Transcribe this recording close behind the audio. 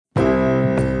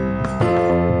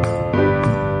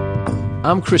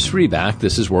I'm Chris Reback.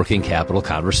 This is Working Capital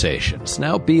Conversations.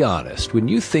 Now, be honest. When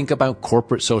you think about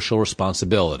corporate social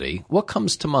responsibility, what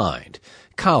comes to mind?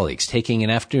 Colleagues taking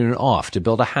an afternoon off to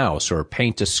build a house or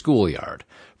paint a schoolyard.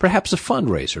 Perhaps a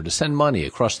fundraiser to send money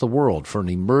across the world for an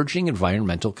emerging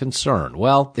environmental concern.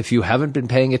 Well, if you haven't been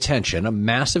paying attention, a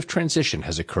massive transition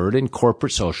has occurred in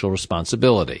corporate social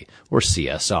responsibility, or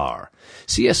CSR.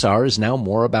 CSR is now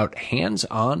more about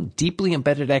hands-on, deeply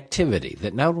embedded activity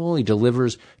that not only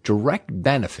delivers direct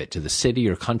benefit to the city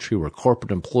or country where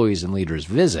corporate employees and leaders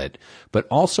visit, but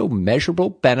also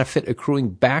measurable benefit accruing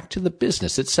back to the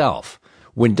business itself.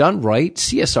 When done right,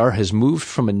 CSR has moved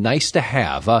from a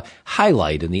nice-to-have, a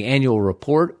highlight in the annual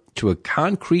report, to a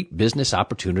concrete business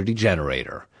opportunity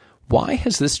generator. Why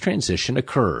has this transition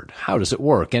occurred? How does it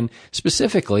work? And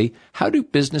specifically, how do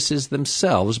businesses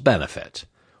themselves benefit?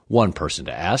 One person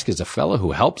to ask is a fellow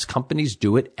who helps companies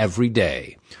do it every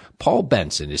day. Paul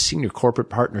Benson is Senior Corporate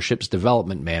Partnerships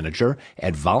Development Manager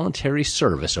at Voluntary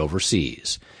Service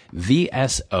Overseas.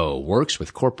 VSO works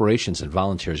with corporations and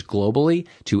volunteers globally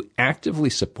to actively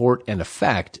support and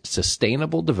affect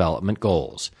sustainable development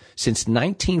goals. Since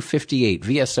 1958,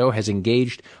 VSO has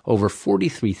engaged over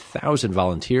 43,000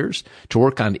 volunteers to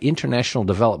work on international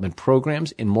development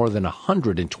programs in more than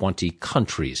 120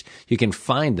 countries. You can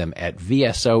find them at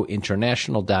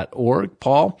vsointernational.org.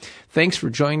 Paul, thanks for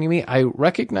joining me. I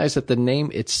recognize that the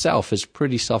name itself is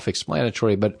pretty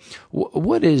self-explanatory, but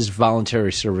what is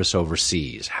Voluntary Service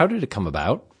Overseas? How did it come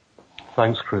about?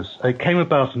 Thanks, Chris. It came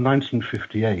about in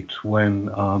 1958 when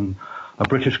a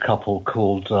British couple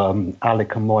called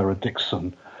Alec and Moira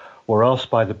Dixon were asked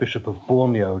by the Bishop of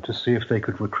Borneo to see if they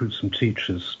could recruit some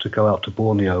teachers to go out to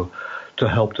Borneo to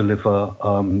help deliver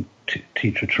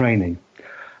teacher training.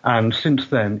 And since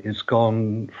then, it's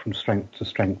gone from strength to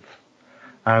strength.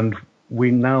 And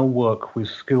we now work with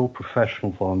skilled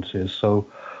professional volunteers, so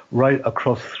right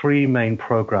across three main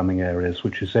programming areas,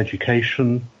 which is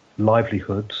education,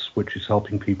 livelihoods, which is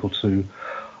helping people to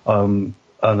earn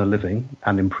a living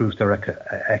and improve their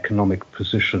economic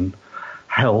position,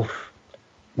 health,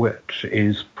 which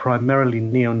is primarily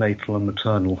neonatal and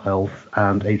maternal health,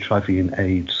 and HIV and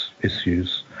AIDS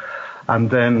issues. And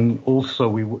then also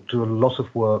we do a lot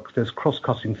of work. There's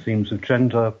cross-cutting themes of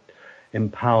gender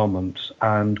empowerment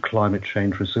and climate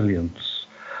change resilience.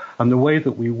 And the way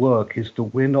that we work is that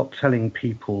we're not telling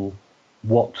people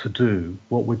what to do.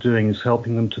 What we're doing is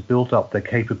helping them to build up their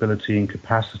capability and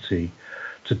capacity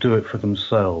to do it for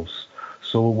themselves.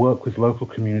 So we'll work with local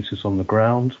communities on the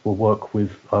ground. We'll work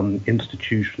with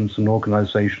institutions and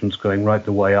organizations going right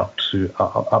the way up to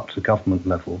government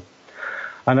level.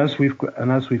 And as we've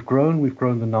grown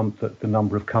the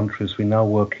number of countries. We now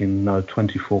work in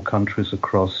 24 countries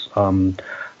across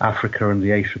Africa and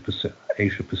the Asia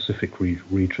Pacific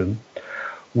region.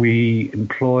 We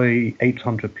employ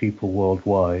 800 people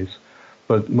worldwide,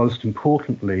 but most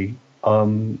importantly,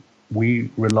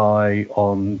 we rely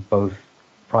on both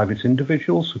private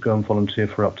individuals who go and volunteer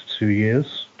for up to 2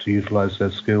 years to utilize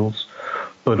their skills,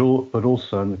 but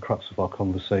also, and the crux of our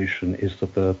conversation is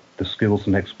that the skills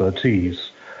and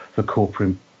expertise the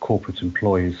corporate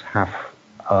employees have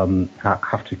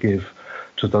to give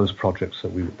to those projects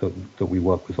that we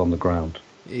work with on the ground.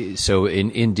 So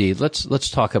indeed,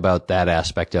 let's talk about that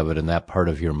aspect of it and that part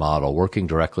of your model, working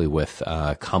directly with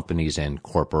companies and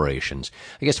corporations.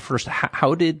 I guess first,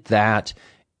 how did that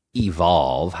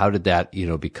evolve? How did that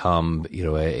become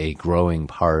a growing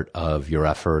part of your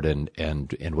effort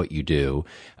and what you do?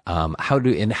 How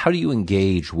do you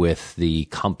engage with the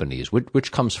companies?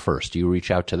 Which comes first? Do you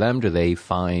reach out to them? Do they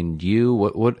find you?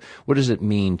 What does it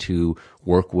mean to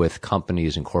work with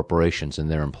companies and corporations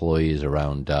and their employees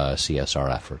around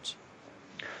CSR efforts?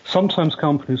 Sometimes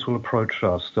companies will approach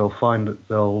us. They'll find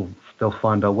our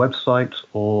website,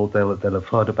 or they'll have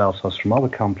heard about us from other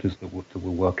companies that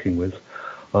we're working with.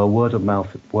 Word of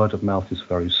mouth is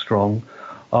very strong.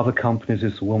 Other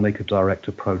companies will make a direct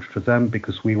approach to them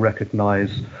because we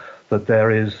recognize that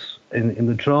there is, in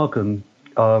the jargon,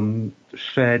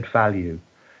 shared value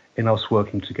in us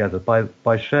working together.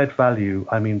 By shared value,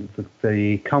 I mean that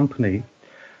the company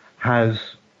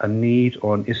has a need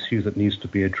or an issue that needs to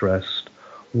be addressed.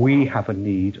 We have a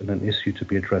need and an issue to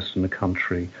be addressed in the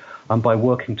country. And by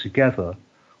working together,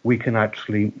 we can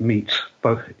actually meet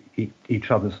both each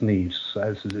other's needs.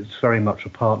 As it's very much a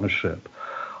partnership.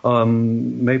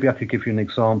 Maybe I could give you an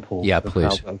example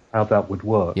of how that would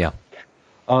work. Yeah.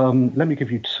 Let me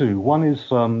give you two. One is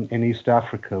in East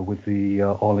Africa with the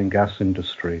oil and gas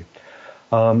industry.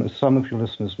 Some of your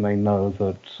listeners may know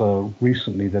that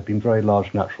recently there have been very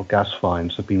large natural gas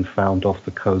finds have been found off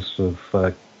the coast of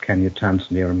Kenya,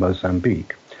 Tanzania, and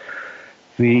Mozambique.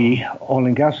 The oil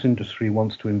and gas industry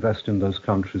wants to invest in those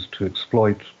countries to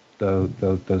exploit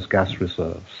those gas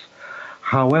reserves.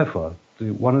 However,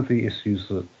 one of the issues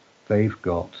that they've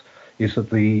got is that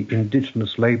the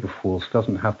indigenous labor force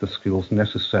doesn't have the skills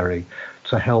necessary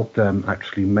to help them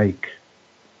actually make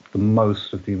the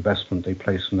most of the investment they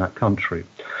place in that country.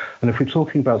 And if we're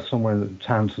talking about somewhere in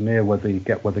Tanzania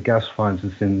where the gas finds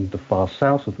is in the far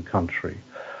south of the country,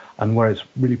 and where it's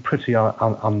really pretty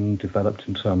undeveloped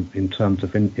in terms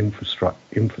of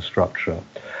infrastructure,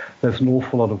 there's an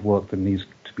awful lot of work that needs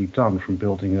to be done, from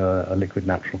building a liquid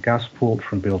natural gas port,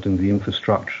 from building the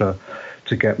infrastructure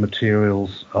to get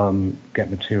materials,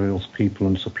 people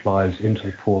and supplies into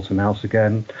the port and out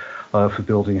again, for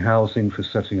building housing, for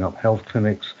setting up health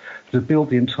clinics. To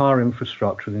build the entire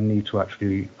infrastructure, they need to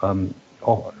actually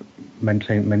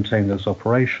maintain those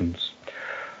operations.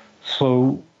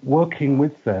 So working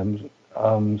with them,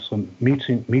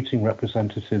 meeting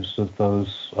representatives of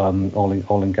those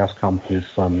oil and gas companies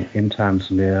in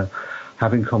Tanzania,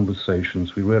 having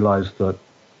conversations, we realized that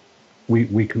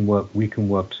we can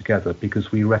work together,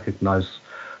 because we recognize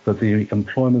that the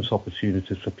employment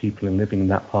opportunities for people living in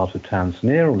that part of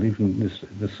Tanzania, or even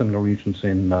the similar regions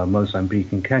in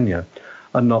Mozambique and Kenya,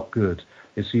 are not good.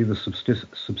 It's either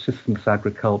subsistence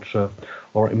agriculture,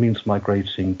 or it means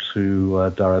migrating to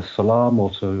Dar es Salaam or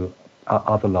to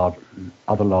other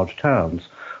large towns,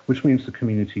 which means the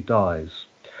community dies.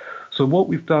 So what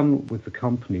we've done with the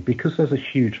company, because there's a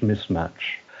huge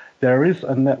mismatch, there is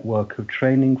a network of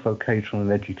training, vocational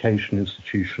and education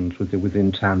institutions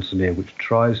within Tanzania which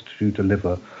tries to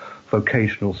deliver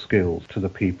vocational skills to the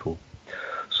people.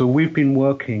 So we've been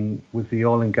working with the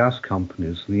oil and gas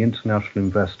companies, the international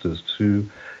investors, to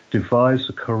devise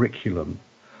a curriculum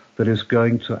that is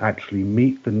going to actually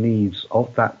meet the needs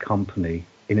of that company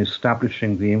in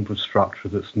establishing the infrastructure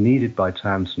that's needed by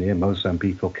Tanzania,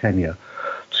 Mozambique or Kenya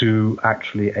to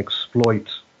actually exploit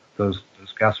those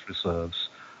gas reserves,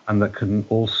 and that can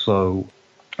also,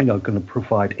 going to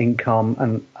provide income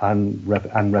and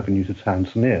revenue to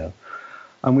Tanzania.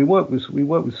 And we work with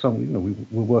some,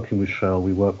 we're working with Shell,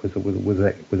 we work with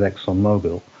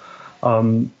ExxonMobil,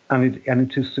 and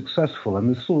it is successful.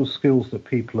 And the sort of skills that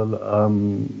people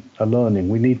are learning,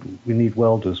 we need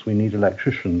welders, we need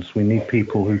electricians, we need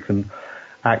people who can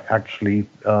actually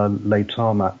lay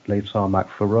tarmac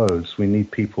for roads. We need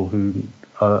people who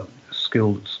are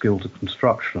skilled at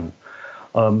construction.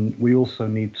 We also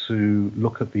need to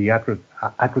look at the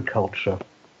agriculture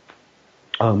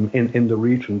in the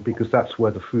region, because that's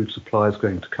where the food supply is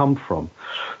going to come from.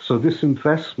 So this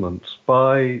investment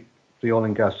by the oil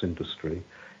and gas industry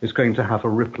is going to have a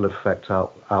ripple effect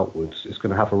outwards. It's going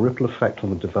to have a ripple effect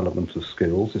on the development of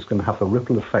skills. It's going to have a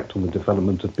ripple effect on the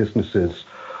development of businesses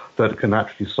that can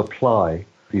actually supply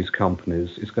these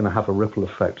companies. It's going to have a ripple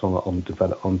effect on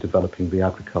developing the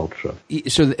agriculture.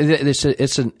 So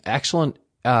it's an excellent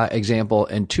example,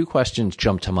 and two questions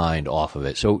jump to mind off of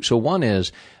it. So one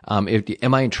is,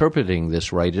 am I interpreting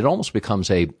this right? It almost becomes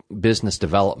a business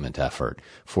development effort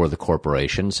for the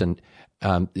corporations. And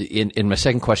in my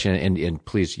second question, and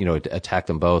please, attack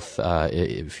them both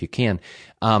if you can.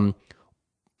 And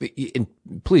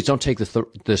please don't take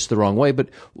this the wrong way, but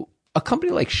a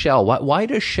company like Shell, why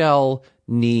does Shell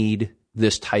need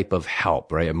this type of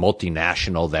help, right? A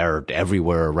multinational, they're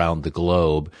everywhere around the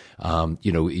globe.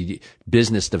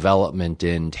 Business development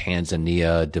in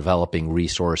Tanzania, developing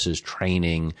resources,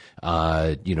 training,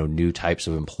 new types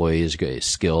of employees,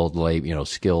 skilled labor,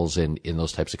 skills in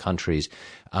those types of countries.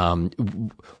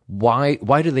 Why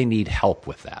do they need help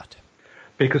with that?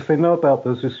 Because they know about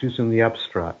those issues in the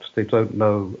abstract. They don't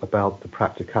know about the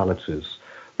practicalities.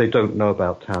 They don't know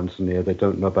about Tanzania. They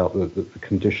don't know about the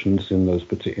conditions in those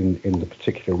in the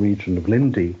particular region of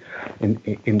Lindi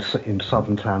in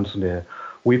southern Tanzania.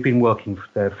 We've been working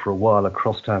there for a while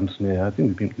across Tanzania. I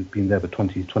think we've been there for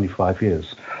 20, 25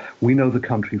 years. We know the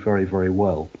country very, very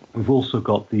well. We've also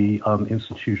got the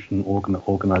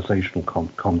organizational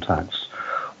contacts.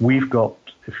 We've got,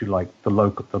 if you like, the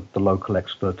local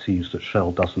expertise that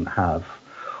Shell doesn't have.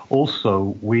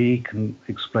 Also, we can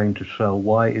explain to Shell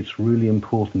why it's really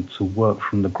important to work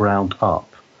from the ground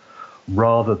up,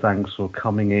 rather than sort of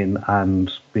coming in and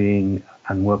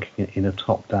working in a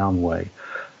top-down way.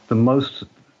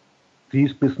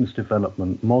 These business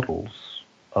development models,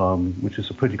 which is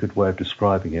a pretty good way of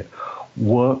describing it,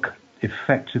 work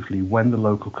effectively when the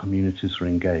local communities are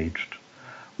engaged.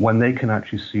 When they can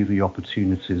actually see the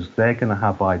opportunities, they're going to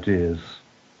have ideas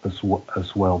as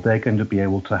well. They're going to be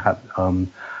able to have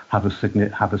a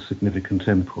significant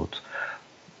input.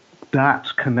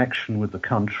 That connection with the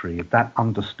country, that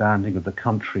understanding of the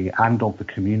country and of the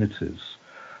communities,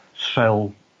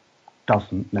 Shell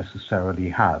doesn't necessarily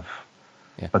have.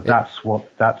 Yeah. But that's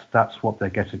what they're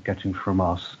getting from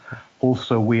us.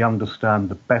 Also, we understand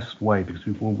the best way, because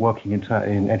we've been working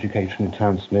in education in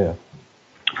Tanzania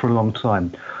for a long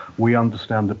time. We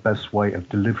understand the best way of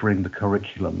delivering the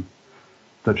curriculum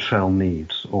that Shell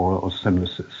needs, or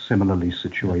similarly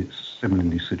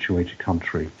situated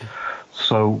country.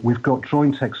 So we've got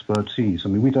joint expertise. I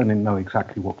mean, we don't know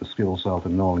exactly what the skills are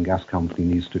that an oil and gas company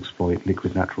needs to exploit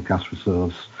liquid natural gas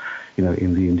reserves,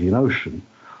 in the Indian Ocean.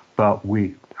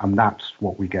 And that's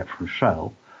what we get from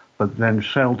Shell. But then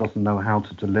Shell doesn't know how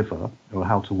to deliver or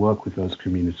how to work with those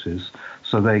communities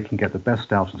so they can get the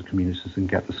best out of the communities and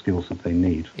get the skills that they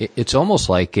need. It's almost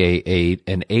like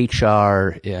an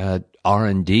HR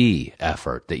R&D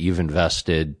effort that you've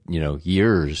invested,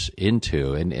 years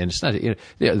into, and it's not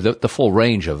the full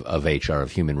range of HR,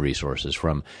 of human resources,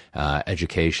 from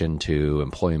education to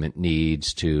employment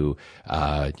needs to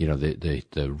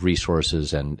the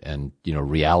resources and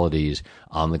realities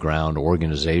on the ground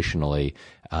organizationally.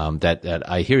 That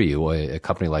I hear you. A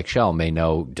company like Shell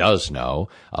does know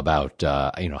about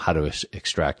how to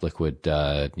extract liquid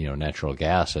natural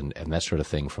gas and that sort of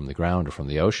thing from the ground or from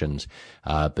the oceans.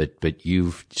 But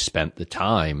you've spent the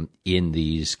time in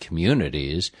these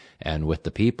communities and with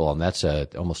the people, and that's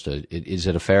is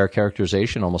it a fair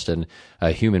characterization? Almost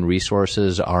a human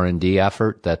resources R&D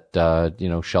effort that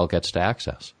Shell gets to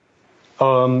access.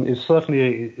 It's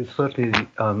certainly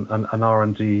an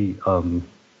R&D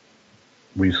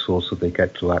resource that they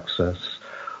get to access.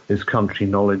 It's country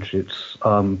knowledge, it's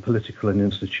political and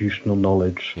institutional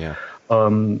knowledge. Yeah.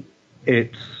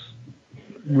 It's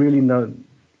really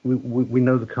we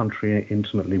know the country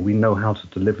intimately. We know how to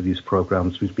deliver these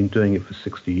programs. We've been doing it for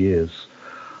 60 years.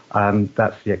 And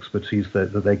that's the expertise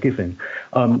that they're giving.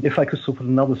 If I could sort of put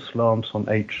another slant on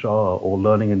HR or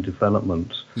learning and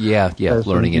development. Yeah,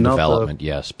 learning and development,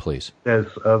 yes, please.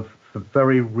 There's a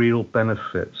very real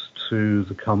benefit to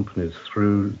the companies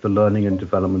through the learning and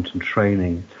development and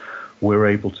training we're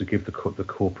able to give the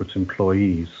corporate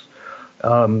employees.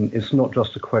 It's not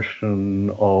just a question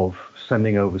of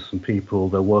sending over some people,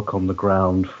 they'll work on the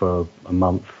ground for a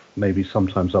month, maybe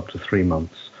sometimes up to 3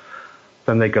 months.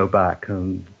 Then they go back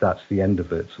and that's the end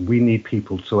of it. We need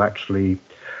people to actually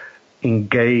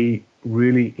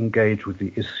really engage with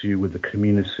the issue, with the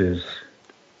communities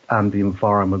and the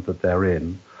environment that they're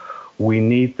in. We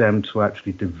need them to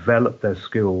actually develop their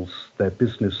skills, their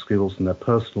business skills and their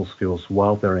personal skills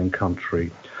while they're in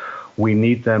country. We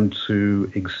need them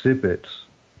to exhibit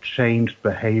changed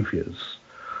behaviors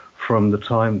from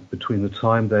between the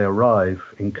time they arrive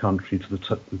in country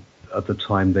to at the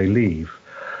time they leave.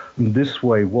 And this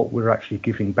way, what we're actually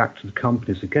giving back to the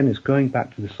companies, again, is going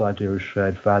back to this idea of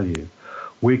shared value.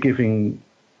 We're giving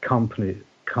companies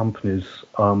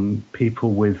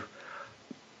people with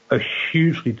a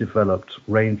hugely developed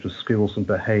range of skills and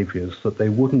behaviors that they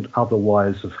wouldn't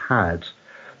otherwise have had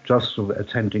just sort of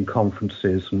attending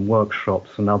conferences and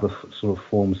workshops and other sort of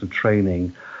forms of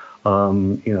training,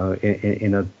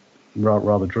 in a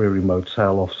rather dreary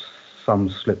motel off some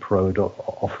slip road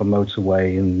off a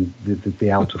motorway in the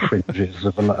outer fringes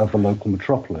of a local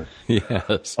metropolis.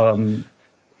 Yes. They're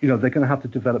going to have to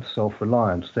develop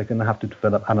self-reliance. They're going to have to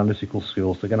develop analytical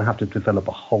skills. They're going to have to develop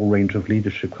a whole range of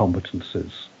leadership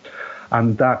competencies.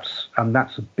 And that's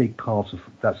a big part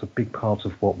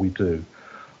of what we do.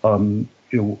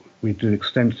 We do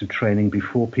extensive training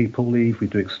before people leave. We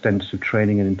do extensive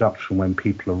training and induction when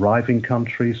people arrive in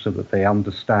country, so that they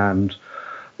understand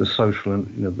the social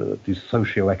and the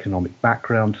socio-economic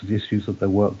background to the issues that they're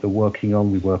working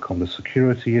on. We work on the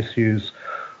security issues,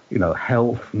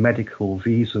 health, medical,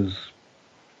 visas,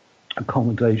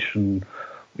 accommodation.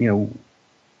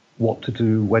 What to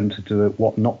do, when to do it,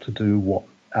 what not to do,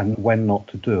 and when not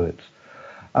to do it.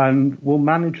 And we'll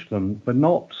manage them, but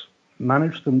not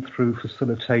manage them through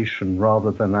facilitation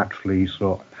rather than actually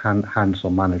sort of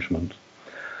hands-on management,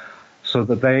 so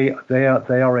that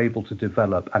they are able to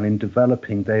develop, and in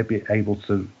developing they'll be able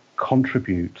to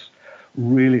contribute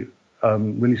really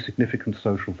significant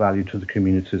social value to the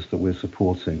communities that we're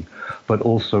supporting, but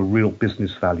also real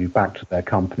business value back to their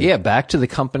company. Yeah, back to the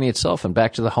company itself and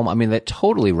back to the home. I mean, that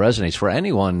totally resonates for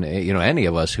anyone, any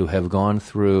of us who have gone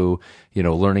through,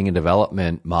 learning and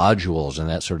development modules and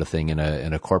that sort of thing in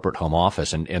a corporate home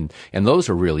office. And those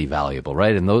are really valuable,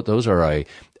 right? And those are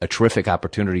a terrific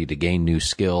opportunity to gain new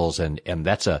skills, and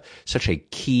that's such a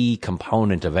key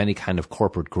component of any kind of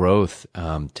corporate growth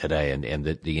today, and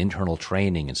the internal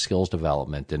training and skills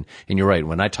development. And you're right,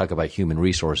 when I talk about human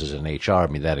resources and HR, I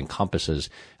mean that encompasses,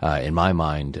 in my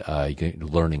mind,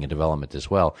 learning and development as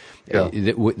well. Yeah.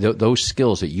 Those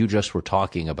skills that you just were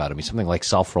talking about, I mean, something like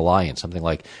self-reliance, something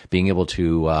like being able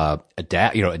to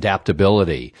adapt,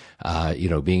 adaptability,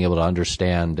 being able to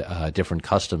understand different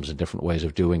customs and different ways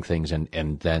of doing things,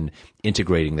 and then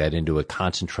integrating that into a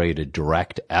concentrated,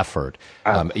 direct effort.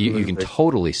 You can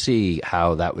totally see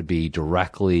how that would be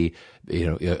directly,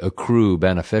 accrue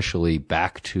beneficially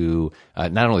back to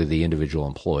not only the individual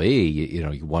employee,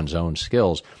 one's own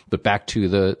skills, but back to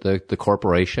the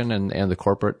corporation and the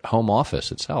corporate home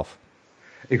office itself.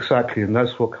 Exactly, and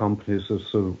that's what companies are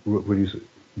sort of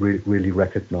really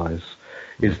recognize,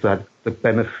 is that the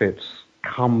benefits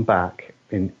come back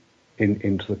into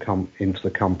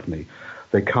the company.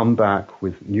 They come back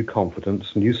with new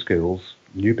confidence, new skills,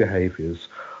 new behaviors,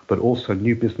 but also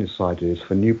new business ideas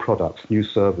for new products, new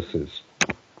services.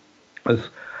 As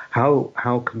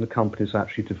how can the companies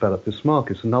actually develop this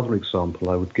market? Another example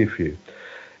I would give you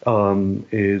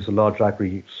is a large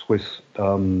agri-Swiss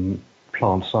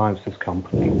plant sciences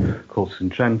company called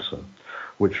Syngenta,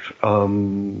 which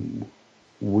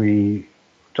we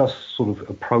just sort of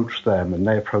approached them, and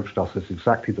they approached us at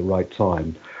exactly the right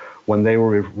time when they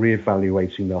were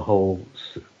reevaluating the whole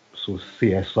sort of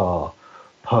CSR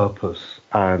purpose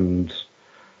and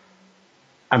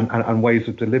ways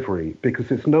of delivery,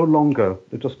 because it's no longer,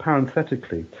 just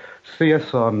parenthetically,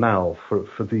 CSR now for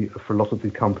a lot of the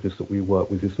companies that we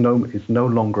work with is no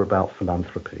longer about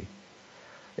philanthropy.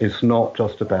 It's not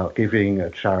just about giving a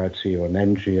charity or an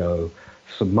NGO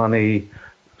some money,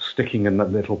 sticking a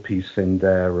little piece in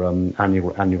their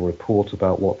annual report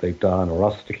about what they've done, or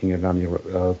us sticking an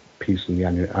annual piece in the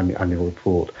annual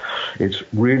report. It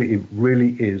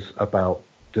really is about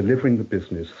delivering the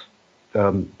business,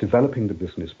 developing the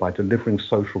business by delivering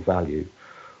social value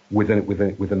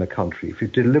within a country. If you're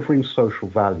delivering social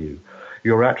value,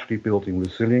 you're actually building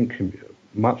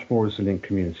much more resilient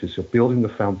communities. You're building the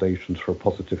foundations for a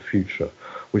positive future,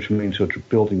 which means you're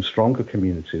building stronger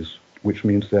communities, which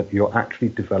means that you're actually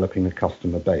developing a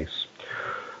customer base.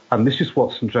 And this is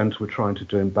what Syngenta were trying to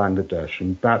do in Bangladesh.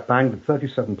 And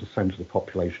 37% of the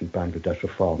population of Bangladesh are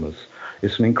farmers.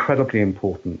 It's an incredibly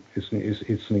important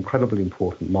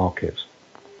market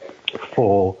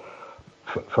for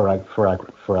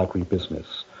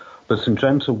agribusiness. But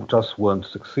Syngenta just weren't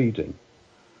succeeding.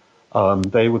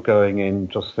 They were going in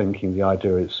just thinking the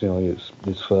idea is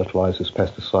it's fertilizers,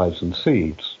 pesticides, and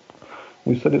seeds.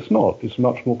 We said it's not. It's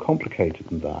much more complicated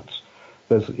than that.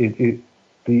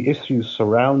 The issues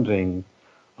surrounding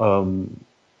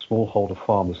smallholder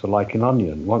farmers are like an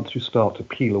onion. Once you start to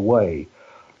peel away,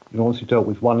 once you dealt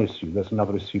with one issue, there's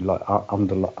another issue like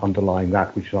underlying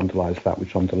that, which underlies that,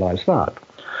 which underlies that.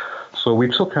 So we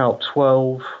took out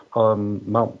 12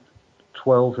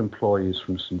 employees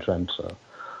from Syngenta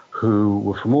who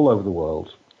were from all over the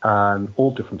world, and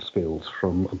all different skills,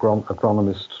 from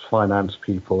agronomists, finance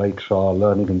people, HR,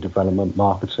 learning and development,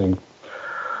 marketing.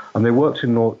 And they worked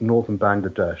in northern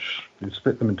Bangladesh. We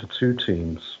split them into two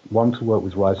teams, one to work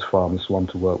with rice farmers, one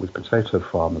to work with potato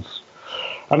farmers.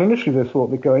 And initially they thought,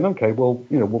 they're going, okay, well,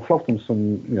 we'll flog them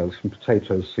some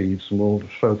potato seeds, and we'll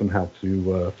show them how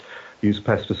to use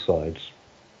pesticides.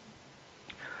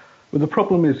 But the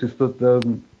problem is that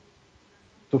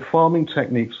the farming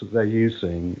techniques that they're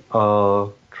using are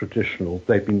traditional.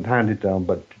 They've been handed down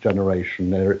by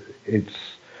generation.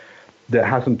 That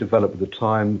hasn't developed at the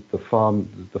time. The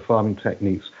farming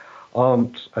techniques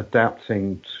aren't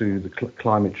adapting to the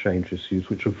climate change issues,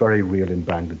 which are very real in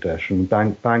Bangladesh. And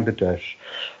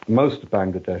most of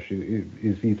Bangladesh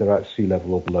is either at sea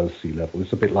level or below sea level.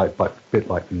 It's a bit like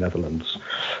the Netherlands.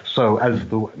 So as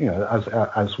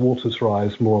waters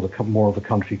rise, more of the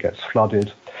country gets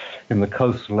flooded. In the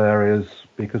coastal areas,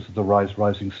 because of the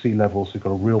rising sea levels, you've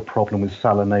got a real problem with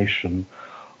salination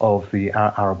of the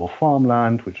arable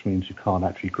farmland, which means you can't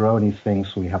actually grow anything,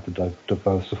 so we have to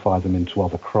diversify them into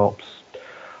other crops.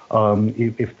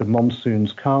 If the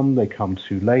monsoons come, they come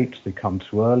too late, they come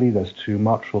too early, there's too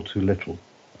much or too little.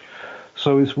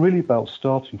 So it's really about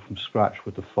starting from scratch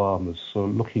with the farmers, so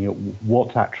looking at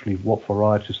what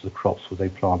varieties of the crops were they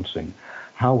planting,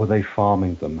 how were they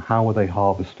farming them, how were they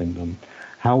harvesting them,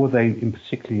 how were they,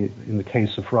 particularly in the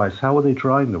case of rice, how were they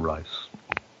drying the rice?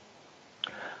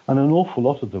 And an awful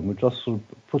lot of them were just sort of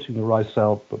putting the rice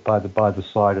out by the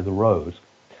side of the road,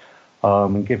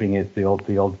 and giving it the odd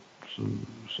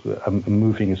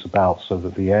moving it about so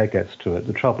that the air gets to it.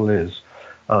 The trouble is,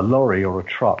 a lorry or a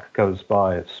truck goes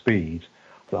by at speed,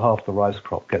 half the rice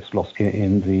crop gets lost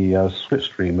in the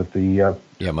slipstream of the.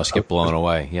 It must get blown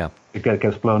away. Yeah, it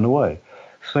gets blown away.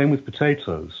 Same with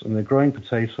potatoes, and they're growing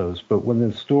potatoes, but when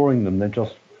they're storing them,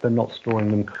 they're not storing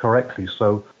them correctly.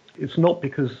 So it's not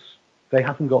because they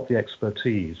haven't got the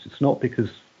expertise. It's not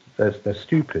because they're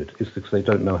stupid. It's because they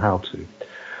don't know how to.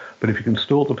 But if you can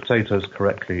store the potatoes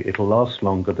correctly, it'll last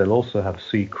longer. They'll also have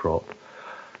seed crop.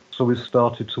 So we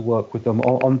started to work with them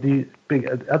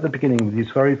at the beginning with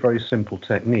these very, very simple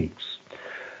techniques.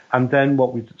 And then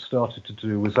what we started to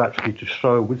do was actually to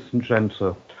show with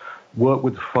Syngenta, work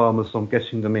with farmers on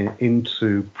getting them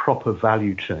into proper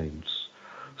value chains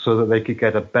so that they could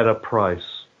get a better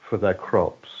price for their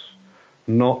crops,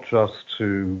 not just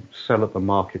to sell at the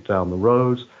market down the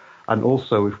road. And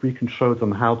also, if we can show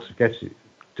them how to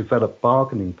develop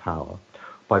bargaining power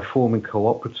by forming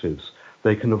cooperatives,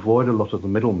 they can avoid a lot of the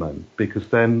middlemen, because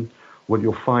then what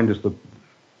you'll find is that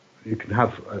you can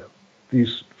have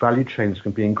these value chains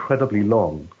can be incredibly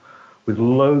long with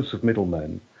loads of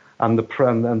middlemen, and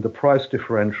the price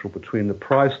differential between the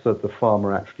price that the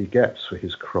farmer actually gets for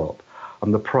his crop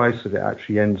and the price that it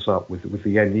actually ends up with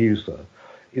the end user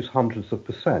is hundreds of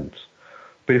percent.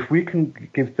 But if we can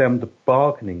give them the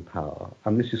bargaining power,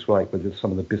 and this is right where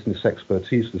some of the business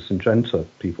expertise the Syngenta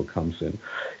people comes in,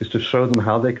 is to show them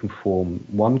how they can form,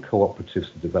 one,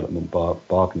 cooperatives to development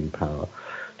bargaining power,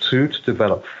 two, to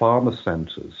develop farmer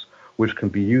centres, which can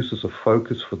be used as a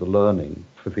focus for the learning,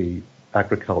 for the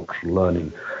agricultural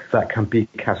learning, that can be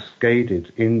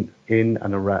cascaded in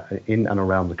and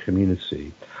around the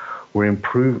community. We're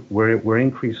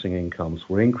increasing incomes,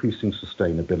 we're increasing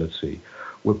sustainability,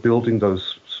 we're building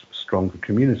those stronger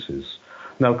communities.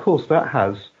 Now, of course, that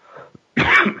has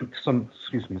some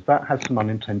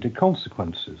unintended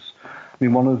consequences. I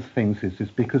mean, one of the things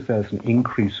is because there's an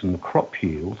increase in the crop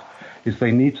yield, is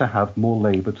they need to have more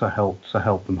labour to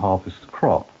help them harvest the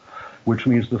crop, which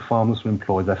means the farmers will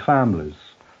employ their families,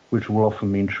 which will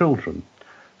often mean children.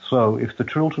 So if the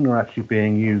children are actually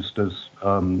being used as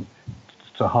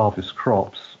to harvest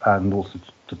crops and also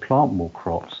to plant more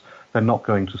crops, they're not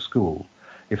going to school.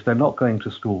 If they're not going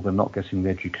to school, they're not getting the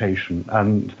education.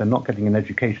 And if they're not getting an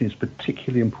education, it's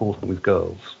particularly important with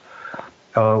girls.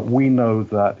 We know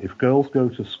that if girls go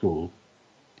to school,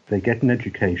 they get an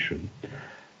education,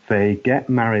 they get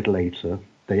married later,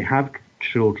 they have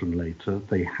children later,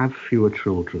 they have fewer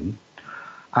children,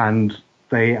 and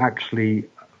they actually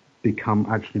become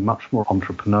much more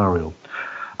entrepreneurial,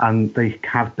 and they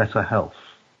have better health.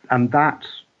 And that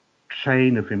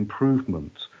chain of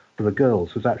improvement for the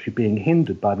girls was actually being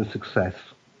hindered by the success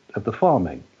of the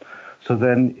farming. So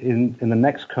then in the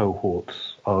next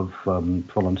cohorts of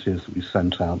volunteers that we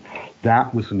sent out,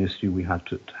 that was an issue we had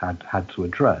to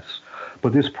address.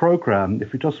 But this program,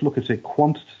 if we just look at it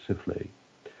quantitatively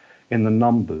in the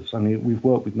numbers, I mean, we've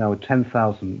worked with now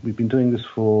 10,000. We've been doing this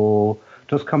for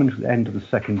just coming to the end of the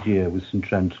second year with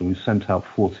Syngenta. We sent out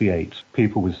 48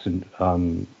 people with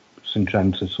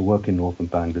Syngenta to work in northern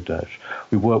Bangladesh.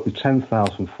 We worked with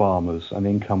 10,000 farmers, and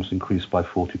incomes increased by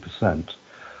 40%.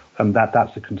 And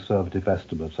that's a conservative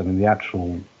estimate. I mean,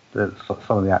 some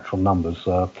of the actual numbers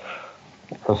are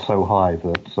so high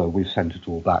that we've sent it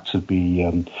all back to be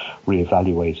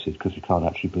reevaluated, because we can't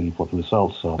actually believe what the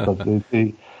results are.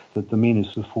 But the mean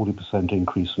is a 40%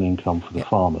 increase in income for the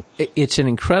farmers. It's an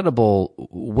incredible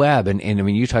web, and I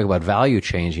mean, you talk about value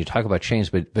chains, you talk about chains,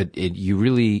 but you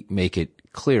really make it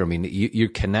clear. I mean, you're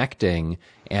connecting,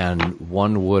 and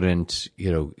one wouldn't,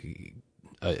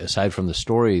 aside from the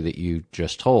story that you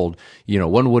just told,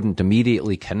 one wouldn't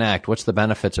immediately connect. What's the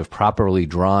benefits of properly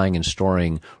drying and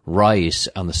storing rice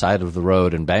on the side of the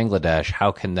road in Bangladesh?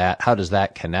 How does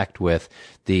that connect with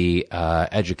the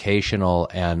educational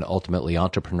and ultimately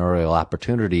entrepreneurial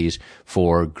opportunities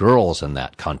for girls in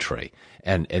that country?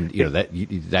 And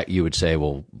that you would say,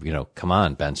 well, come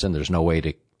on, Benson, there's no way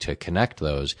to connect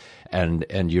those,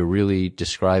 and you're really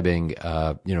describing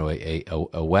a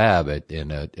web in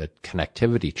a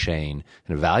connectivity chain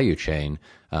and a value chain,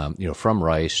 from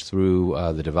rice through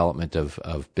the development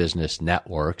of business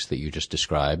networks that you just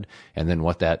described, and then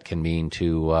what that can mean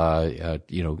to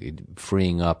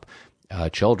freeing up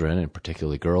children, and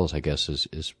particularly girls, I guess,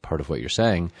 is part of what you're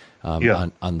saying,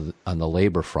 on the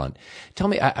labor front. Tell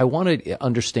me, I want to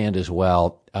understand as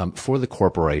well, for the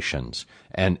corporations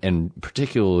and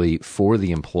particularly for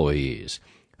the employees,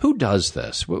 who does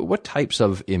this? What types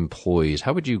of employees?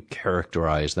 How would you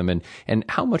characterize them? And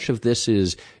how much of this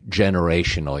is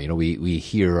generational? We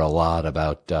hear a lot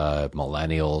about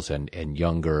millennials and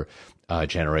younger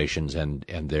generations and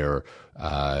their,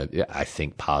 I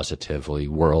think positively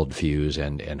worldviews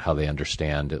and how they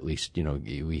understand, at least,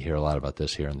 we hear a lot about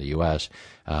this here in the U.S.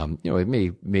 It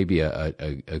may be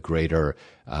a greater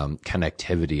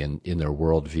connectivity in their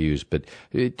worldviews, but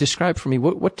describe for me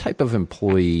what type of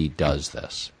employee does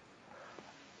this?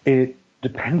 It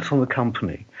depends on the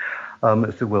company,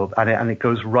 as it will, and it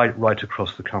goes right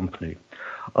across the company.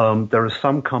 There are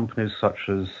some companies such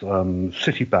as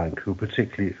Citibank, who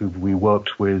we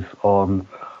worked with on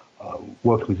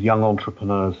working with young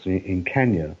entrepreneurs in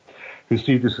Kenya, who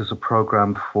see this as a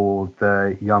program for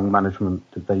their young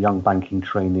banking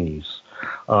trainees.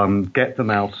 Get them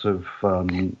out of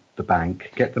the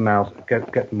bank, get them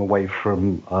away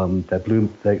from their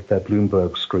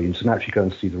Bloomberg screens, and actually go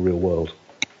and see the real world.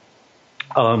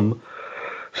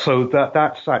 So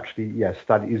that's actually, yes,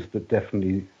 that is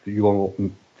definitely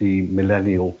the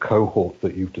millennial cohort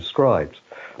that you've described.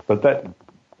 But that,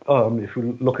 if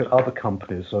you look at other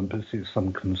companies, some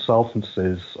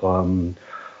consultancies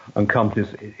and companies,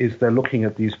 they're looking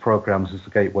at these programs as a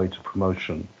gateway to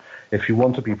promotion. If you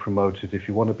want to be promoted, if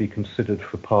you want to be considered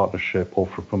for partnership or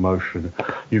for promotion,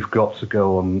 you've got to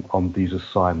go on these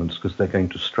assignments because they're going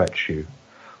to stretch you.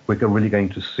 We're really going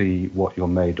to see what you're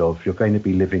made of. You're going to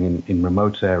be living in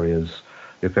remote areas.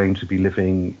 You're going to be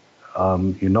living,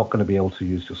 you're not going to be able to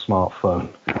use your smartphone.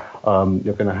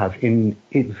 You're going to have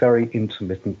very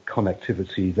intermittent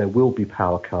connectivity. There will be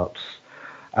power cuts.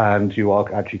 And you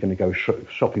are actually going to go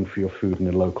shopping for your food in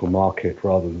a local market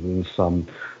rather than some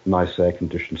nice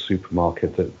air-conditioned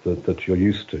supermarket that you're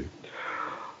used to.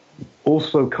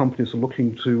 Also, companies are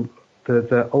looking to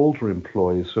their older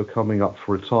employees who are coming up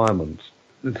for retirement.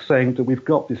 It's saying that we've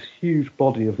got this huge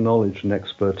body of knowledge and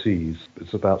expertise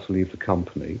that's about to leave the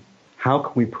company. How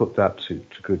can we put that to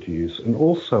good use? And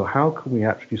also, how can we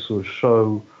actually sort of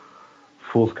show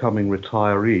forthcoming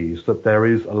retirees that there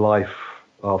is a life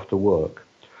after work?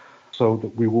 So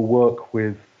that we will work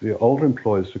with the older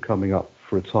employees who are coming up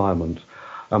for retirement,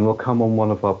 and they'll come on one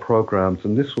of our programs,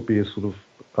 and this will be a sort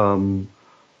of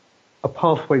a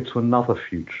pathway to another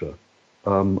future,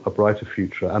 a brighter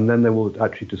future, and then they will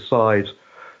actually decide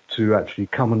to actually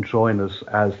come and join us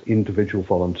as individual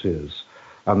volunteers,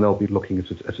 and they'll be looking at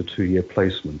a 2-year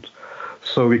placement.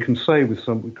 So we can say with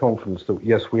some confidence that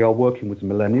yes, we are working with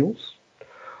millennials,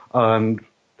 and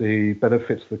the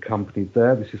benefits of the company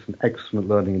there. This is an excellent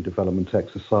learning and development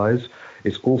exercise.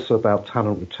 It's also about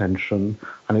talent retention,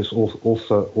 and it's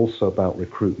also about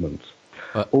recruitment.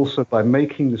 Also, by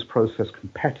making this process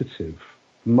competitive,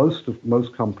 most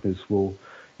companies will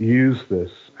use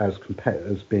this as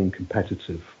being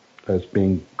competitive, as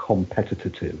being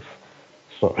competitive.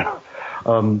 So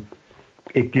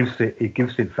it gives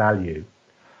it value,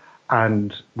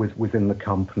 and within the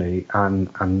company,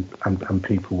 and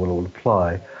people will all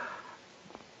apply.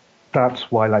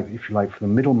 That's why, if you like, for the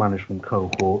middle management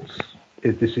cohorts,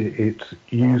 it's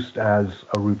used as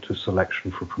a route to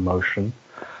selection for promotion,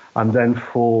 and then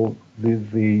for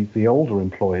the older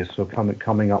employees who are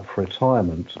coming up for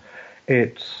retirement,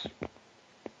 it's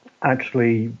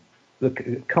actually the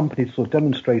company sort of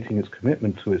demonstrating its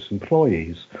commitment to its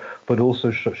employees, but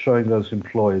also showing those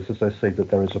employees, as I say,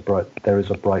 that there is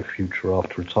a bright future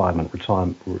after retirement.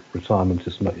 Retirement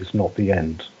is not the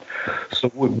end.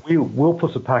 So we'll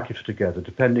put a package together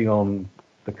depending on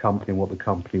the company and what the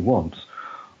company wants.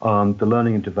 The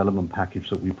learning and development package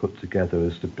that we put together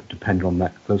is depending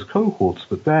on those cohorts.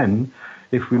 But then,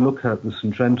 if we look at the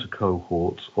Syngenta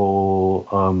cohorts or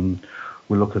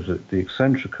we look at the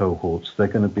Accenture cohorts, they're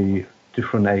going to be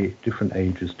different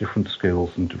ages, different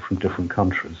skills, and different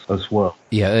countries as well.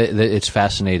 Yeah, it's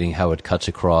fascinating how it cuts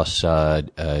across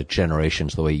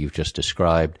generations the way you've just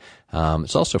described.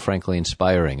 It's also, frankly,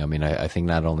 inspiring. I mean, I think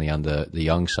not only on the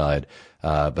young side,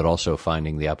 but also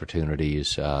finding the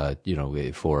opportunities,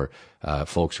 for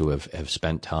folks who have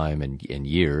spent time and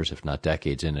years, if not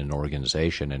decades, in an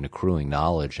organization and accruing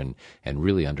knowledge and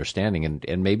really understanding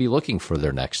and maybe looking for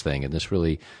their next thing. And this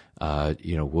really,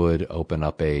 would open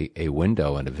up a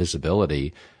window and a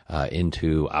visibility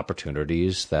into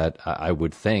opportunities that I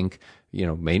would think,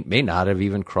 may not have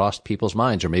even crossed people's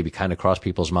minds, or maybe kind of crossed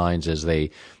people's minds as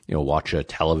they, watch a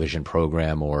television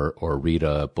program or read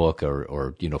a book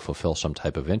or fulfill some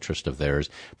type of interest of theirs.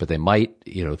 But they might,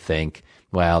 think,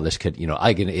 well, this could,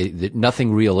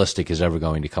 nothing realistic is ever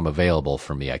going to come available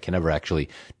for me. I can never actually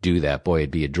do that. Boy,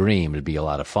 it'd be a dream. It'd be a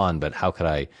lot of fun, but how could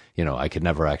I, I could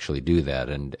never actually do that.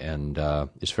 And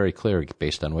it's very clear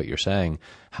based on what you're saying,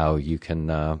 how you can,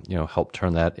 help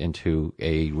turn that into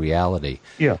a reality.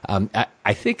 Yeah.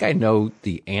 I think I know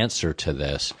the answer to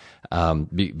this,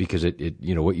 because it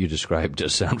what you described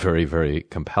does sound very, very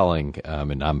compelling.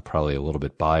 And I'm probably a little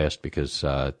bit biased because,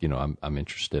 I'm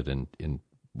interested in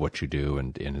what you do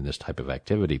and in this type of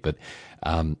activity. But,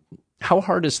 how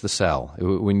hard is the sell?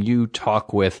 When you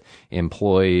talk with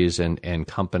employees and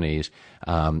companies,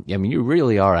 you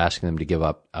really are asking them to give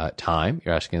up time.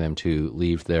 You're asking them to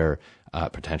leave their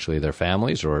potentially their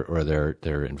families or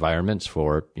their environments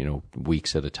for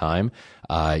weeks at a time.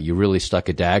 You really stuck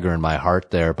a dagger in my heart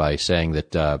there by saying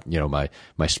that my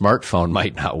smartphone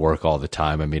might not work all the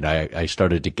time. I mean, I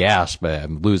started to gasp.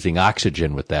 I'm losing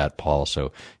oxygen with that, Paul.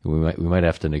 So we might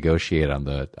have to negotiate on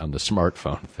the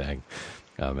smartphone thing.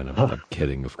 And I'm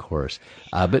kidding, of course.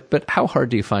 But how hard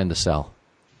do you find the sell?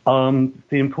 The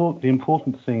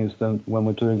important thing is then when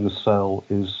we're doing the sell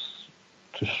is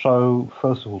to show,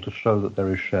 first of all, that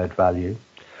there is shared value.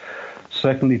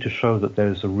 Secondly, to show that there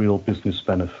is a real business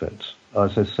benefit.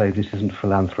 As I say, this isn't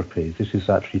philanthropy. This is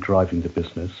actually driving the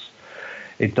business.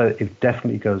 It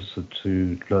definitely goes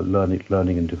to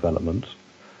learning and development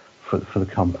for the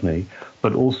company,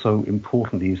 but also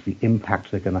importantly is the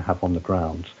impact they're going to have on the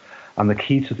ground. And the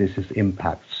key to this is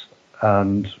impacts.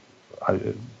 And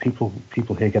people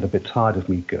here get a bit tired of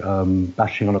me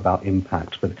bashing on about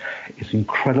impact, but it's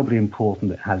incredibly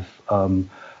important it has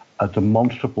a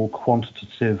demonstrable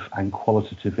quantitative and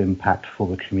qualitative impact for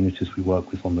the communities we work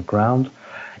with on the ground.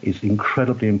 It's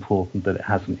incredibly important that it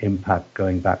has an impact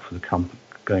going back for the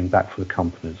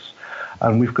companies.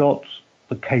 And we've got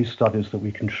the case studies that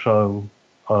we can show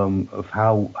of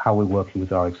how we're working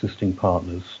with our existing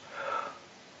partners.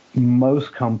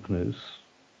 Most companies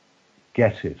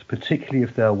get it, particularly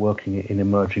if they're working in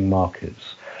emerging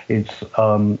markets. It's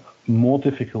more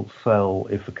difficult to sell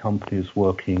if a company is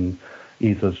working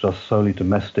either just solely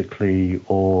domestically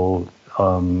or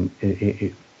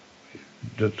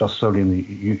just solely in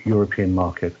the European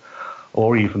market,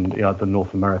 or even the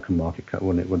North American market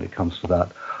when it comes to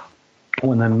that,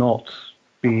 when they're not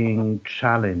being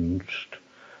challenged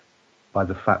by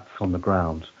the facts on the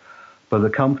ground. But the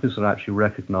companies that actually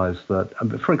recognize that,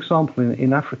 for example,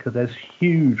 in Africa, there's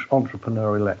huge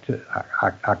entrepreneurial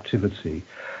activity.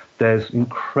 There's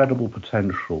incredible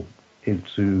potential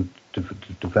to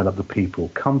develop the people.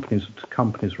 Companies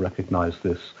recognize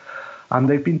this, and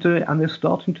they've been doing, and they're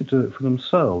starting to do it for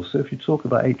themselves. So if you talk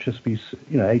about HSBC,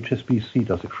 HSBC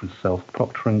does it for itself.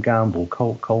 Procter and Gamble,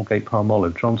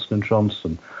 Colgate-Palmolive, Johnson &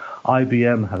 Johnson,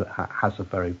 IBM has a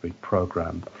very big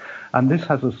program. And this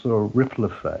has a sort of ripple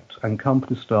effect, and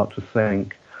companies start to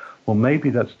think, well, maybe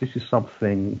this is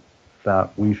something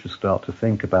that we should start to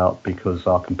think about because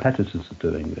our competitors are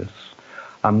doing this.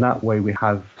 And that way we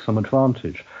have some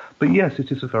advantage. But yes,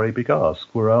 it is a very big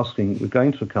ask. We're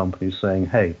going to a company saying,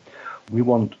 hey, we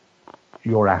want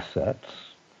your assets,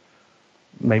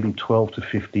 maybe 12 to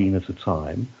 15 at a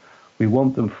time. We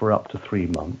want them for up to 3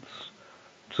 months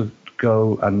to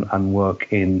go and work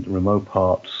in remote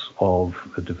parts of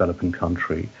a developing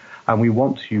country, and we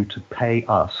want you to pay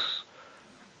us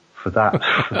for that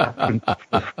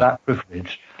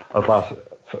privilege of us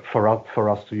for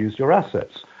us to use your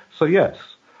assets. So yes,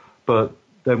 but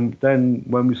then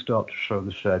when we start to show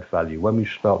the shared value, when we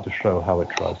start to show how it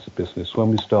drives the business,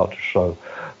 when we start to show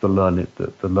the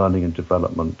learning and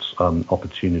development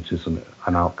opportunities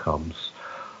and outcomes,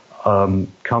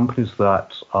 companies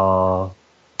that are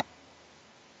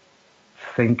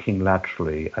thinking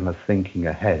laterally and are thinking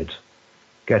ahead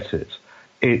get it.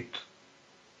 It's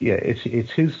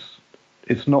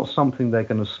not something they're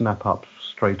going to snap up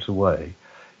straight away.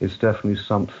 It's definitely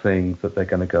something that they're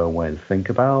going to go away and think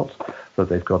about, that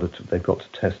they've got to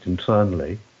test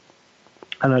internally.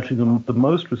 And actually, the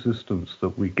most resistance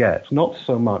that we get, not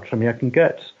so much. I mean, I can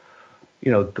get,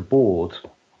 the board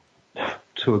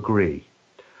to agree.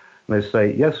 And they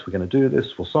say, yes, we're going to do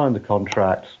this. We'll sign the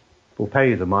contract. We'll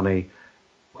pay you the money.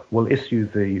 We'll issue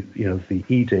the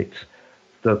edict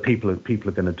that people are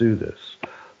going to do this.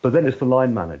 But then it's the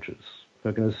line managers.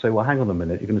 They're going to say, well, hang on a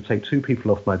minute. You're going to take 2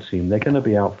 people off my team. They're going to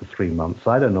be out for 3 months.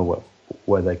 I don't know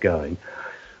where they're going.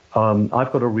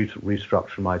 I've got to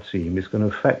restructure my team. It's going to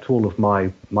affect all of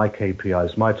my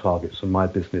KPIs, my targets, and my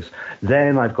business.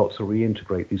 Then I've got to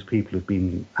reintegrate these people who've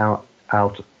been out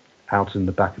in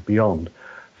the back of beyond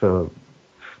for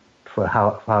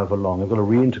however long. I've got to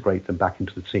reintegrate them back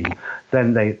into the team.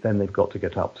 Then they've got to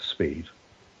get up to speed.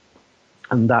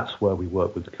 And that's where we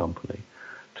work with the company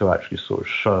to actually sort of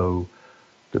show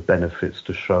the benefits,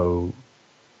 to show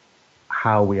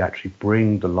how we actually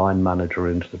bring the line manager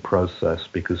into the process,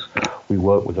 because we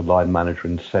work with the line manager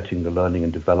in setting the learning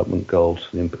and development goals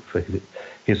for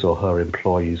his or her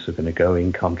employees who are going to go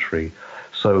in country.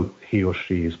 So he or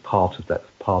she is part of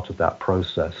that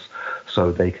process,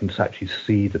 so they can actually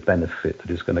see the benefit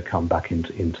that is going to come back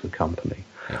into the company.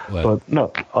 Yeah, well, but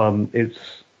no,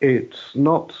 it's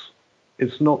not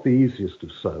the easiest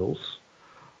of sales.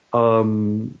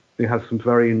 We have some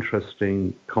very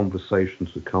interesting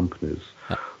conversations with companies,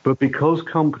 but because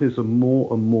companies are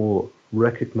more and more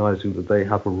recognizing that they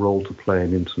have a role to play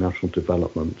in international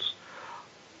development,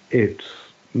 it's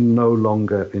no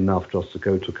longer enough just to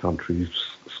go to a country,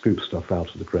 scoop stuff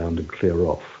out of the ground and clear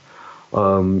off.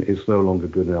 It's no longer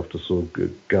good enough to sort of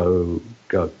go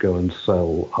and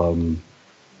sell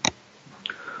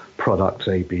product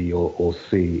A, B, or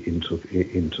C into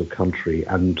a country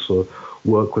and to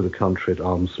work with a country at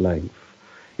arm's length,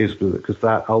 is because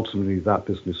that ultimately that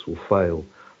business will fail.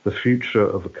 The future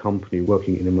of a company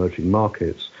working in emerging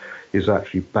markets is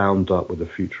actually bound up with the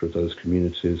future of those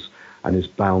communities, and is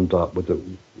bound up with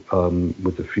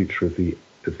the future of the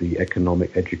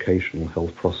economic, educational,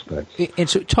 health prospects. And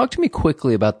so, talk to me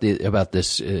quickly about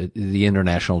this the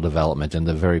international development and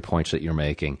the very points that you're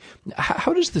making.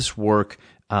 How does this work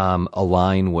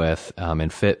align with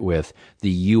and fit with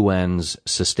the UN's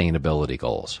sustainability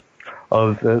goals?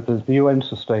 The UN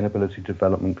Sustainability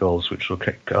Development Goals, which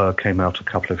came out a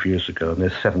couple of years ago, and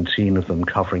there's 17 of them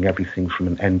covering everything from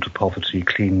an end to poverty,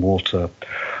 clean water,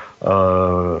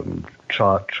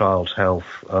 child health,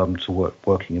 to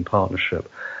working in partnership,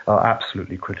 are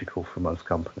absolutely critical for most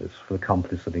companies, for the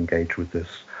companies that engage with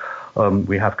this.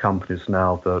 We have companies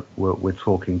now that we're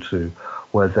talking to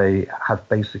where they have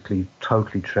basically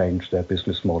totally changed their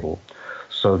business model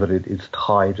so that it is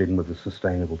tied in with the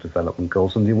Sustainable Development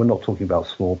Goals. And we're not talking about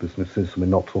small businesses, and we're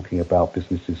not talking about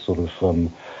businesses sort of,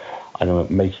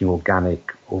 making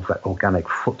organic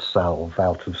foot salve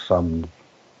out of some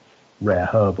rare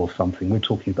herb or something. We're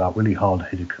talking about really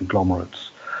hard-headed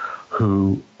conglomerates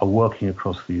who are working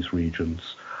across these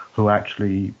regions, who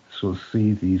actually sort of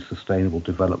see these Sustainable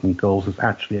Development Goals as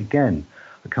actually, again,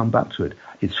 I come back to it,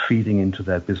 it's feeding into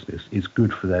their business, it's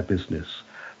good for their business.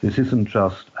 This isn't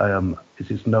just, it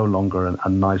is no longer a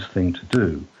nice thing to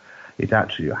do. It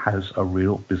actually has a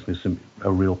real business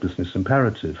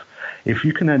imperative. If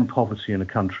you can end poverty in a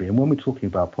country, and when we're talking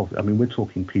about poverty, I mean, we're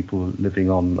talking people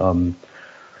living on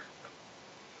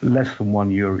less than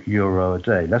 €1 a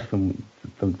day, less than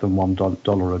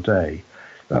 $1 a day.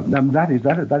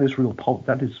 That is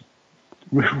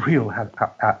real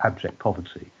abject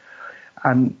poverty.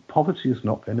 And poverty is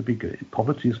not going to be good.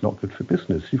 Poverty is not good for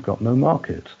business. You've got no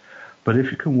market. But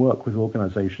if you can work with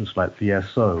organizations like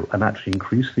VSO and actually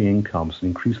increase the incomes and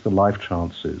increase the life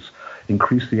chances,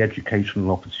 increase the educational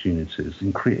opportunities,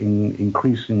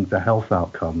 increasing the health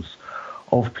outcomes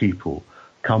of people,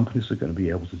 companies are going to be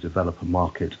able to develop a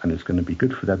market, and it's going to be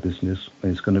good for their business,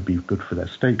 and it's going to be good for their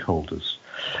stakeholders.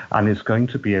 And it's going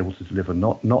to be able to deliver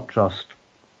not just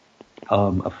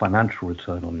a financial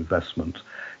return on investment.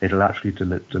 It'll actually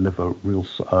deliver real,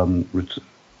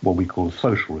 what we call a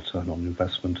social return on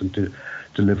investment, and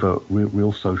deliver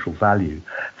real social value.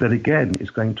 That again is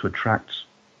going to attract,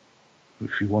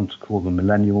 if you want to call them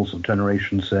millennials or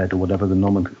Generation Z or whatever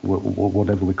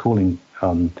whatever we're calling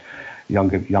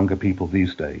younger people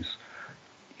these days.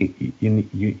 You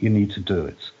need to do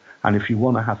it, and if you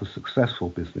want to have a successful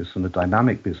business and a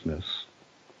dynamic business,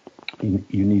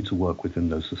 you need to work within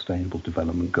those Sustainable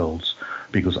Development Goals,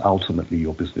 because ultimately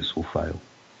your business will fail.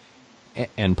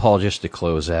 And Paul, just to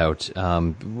close out,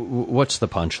 what's the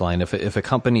punchline? If a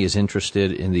company is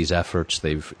interested in these efforts,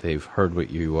 they've heard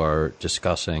what you are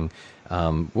discussing,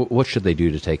 what should they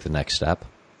do to take the next step?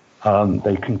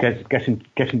 They can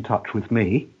get in touch with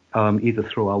me either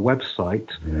through our website,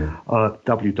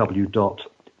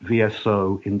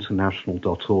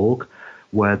 www.vsointernational.org,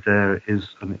 where there is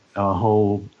a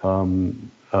whole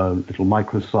little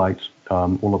microsite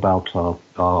all about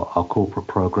our corporate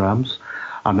programs,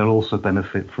 and they'll also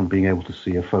benefit from being able to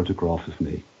see a photograph of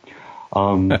me.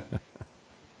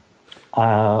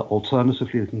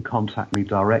 Alternatively, you can contact me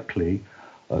directly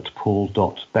at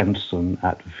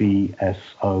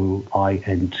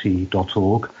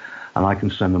paul.benson@vsoint.org, and I can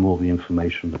send them all the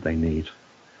information that they need.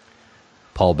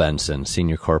 Paul Benson,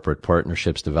 Senior Corporate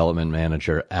Partnerships Development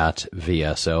Manager at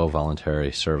VSO,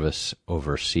 Voluntary Service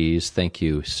Overseas. Thank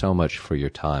you so much for your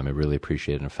time. I really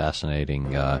appreciate it. A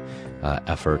fascinating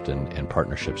effort and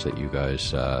partnerships that you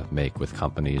guys make with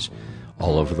companies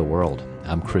all over the world.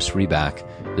 I'm Chris Riback.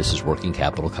 This is Working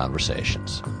Capital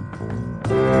Conversations.